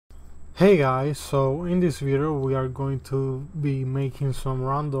Hey guys, so in this video we are going to be making some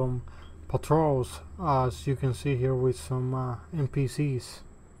random patrols, as you can see here, with some NPCs.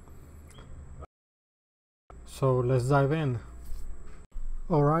 So let's dive in.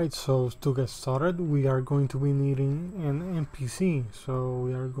 Alright, so to get started we are going to be needing an NPC. So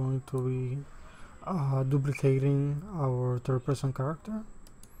we are going to be duplicating our third-person character.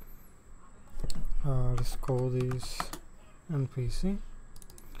 Let's call this NPC.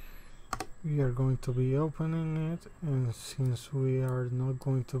 We are going to be opening it, and since we are not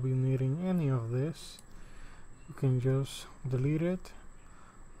going to be needing any of this, you can just delete it.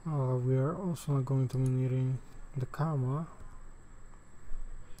 We are also not going to be needing the camera,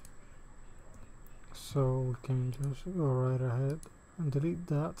 so we can just go right ahead and delete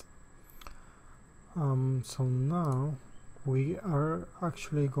that. So now we are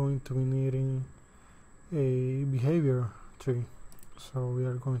actually going to be needing a behavior tree. So we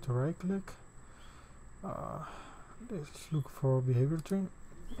are going to right click, let's look for behavior tree,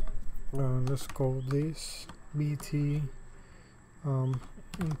 let's call this BT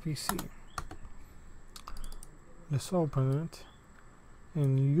NPC. Let's open it,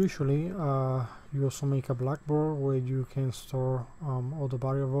 and usually you also make a blackboard where you can store all the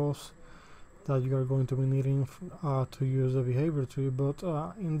variables that you are going to be needing to use the behavior tree, but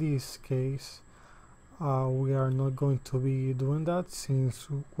in this case we are not going to be doing that, since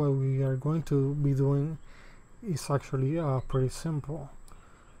what we are going to be doing is actually pretty simple.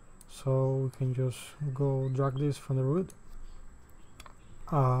 So we can just go drag this from the root.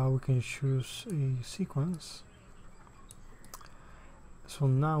 We can choose a sequence. So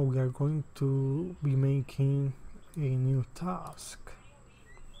now we are going to be making a new task.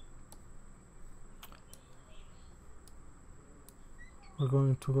 We're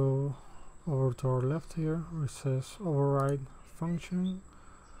going to go over to our left here where it says override function.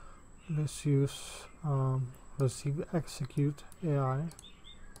 Let's use receive execute AI.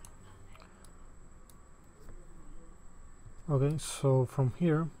 Okay, so from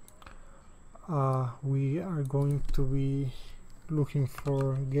here we are going to be looking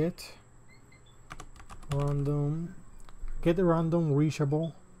for get a random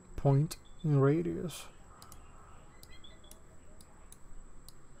reachable point in radius.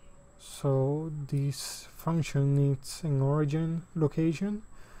 So this function needs an origin location,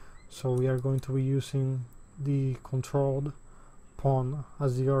 so we are going to be using the controlled pawn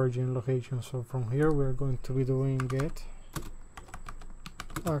as the origin location. So from here we are going to be doing get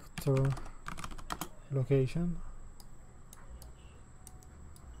actor location.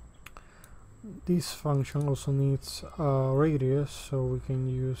 This function also needs a radius, so we can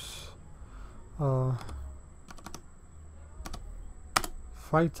use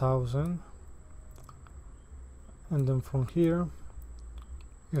 5000, and then from here,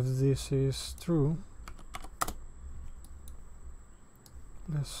 if this is true,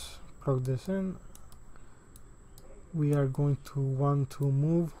 let's plug this in. We are going to want to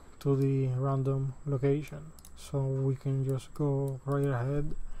move to the random location, so we can just go right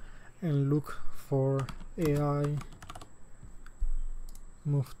ahead and look for AI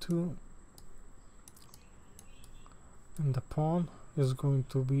move to, and the pawn is going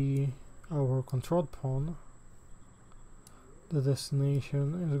to be our controlled pawn. The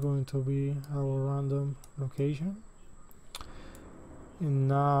destination is going to be our random location. And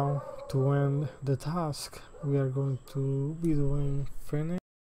now, to end the task, we are going to be doing finish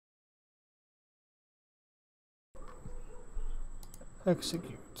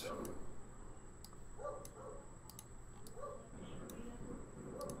execute.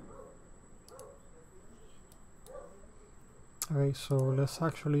 Okay, so let's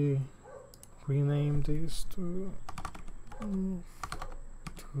actually rename this to move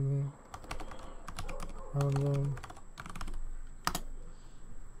to random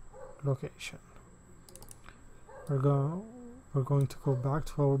location. We're going to go back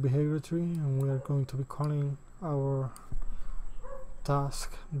to our behavior tree, and we are going to be calling our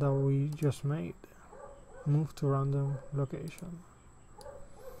task that we just made, move to random location.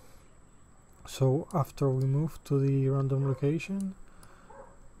 So after we move to the random location,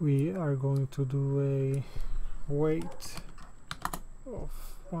 we are going to do a wait of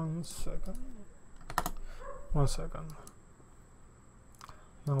 1 second.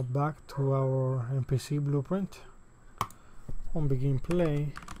 Now back to our NPC blueprint. On begin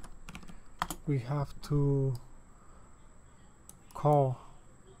play, we have to call,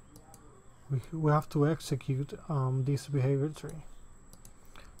 we have to execute this behavior tree.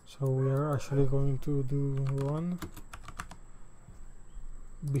 So we are actually going to do run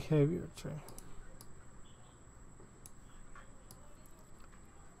behavior tree.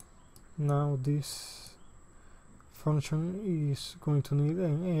 Now this function is going to need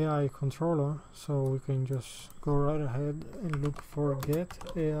an AI controller, so we can just go right ahead and look for get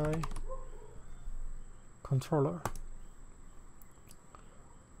AI controller.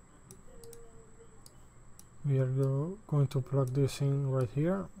 We are going to plug this in right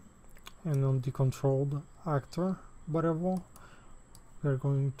here, and on the controlled actor variable we are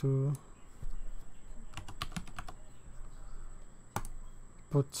going to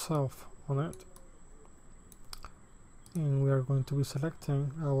put self on it, and we are going to be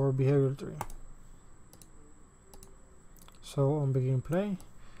selecting our behavior tree. So on begin play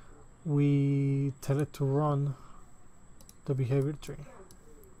we tell it to run the behavior tree.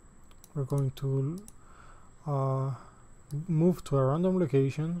 We're going to move to a random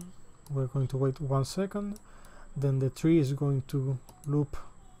location. We're going to wait 1 second, then the tree is going to loop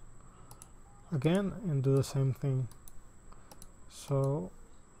again and do the same thing. So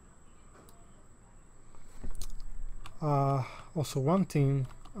also one thing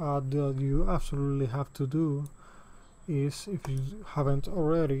that you absolutely have to do is, if you haven't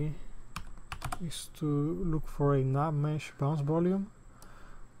already, is to look for a navmesh bounce volume,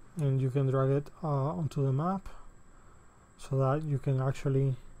 and you can drag it onto the map so that you can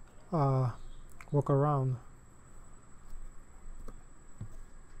actually walk around.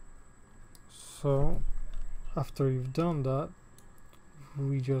 So after you've done that,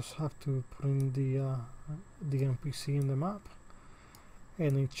 we just have to put in the NPC in the map,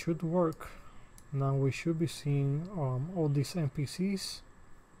 and it should work. Now we should be seeing all these NPCs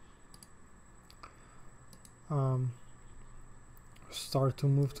start to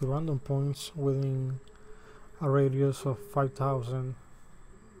move to random points within a radius of 5,000.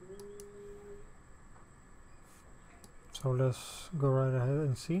 So let's go right ahead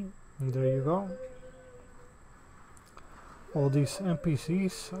and see, and there you go. All these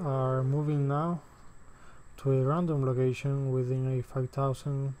NPCs are moving now to a random location within a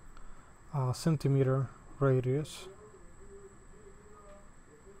 5,000 centimeter radius.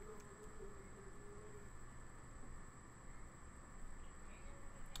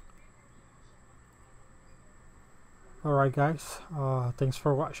 Alright guys, thanks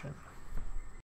for watching.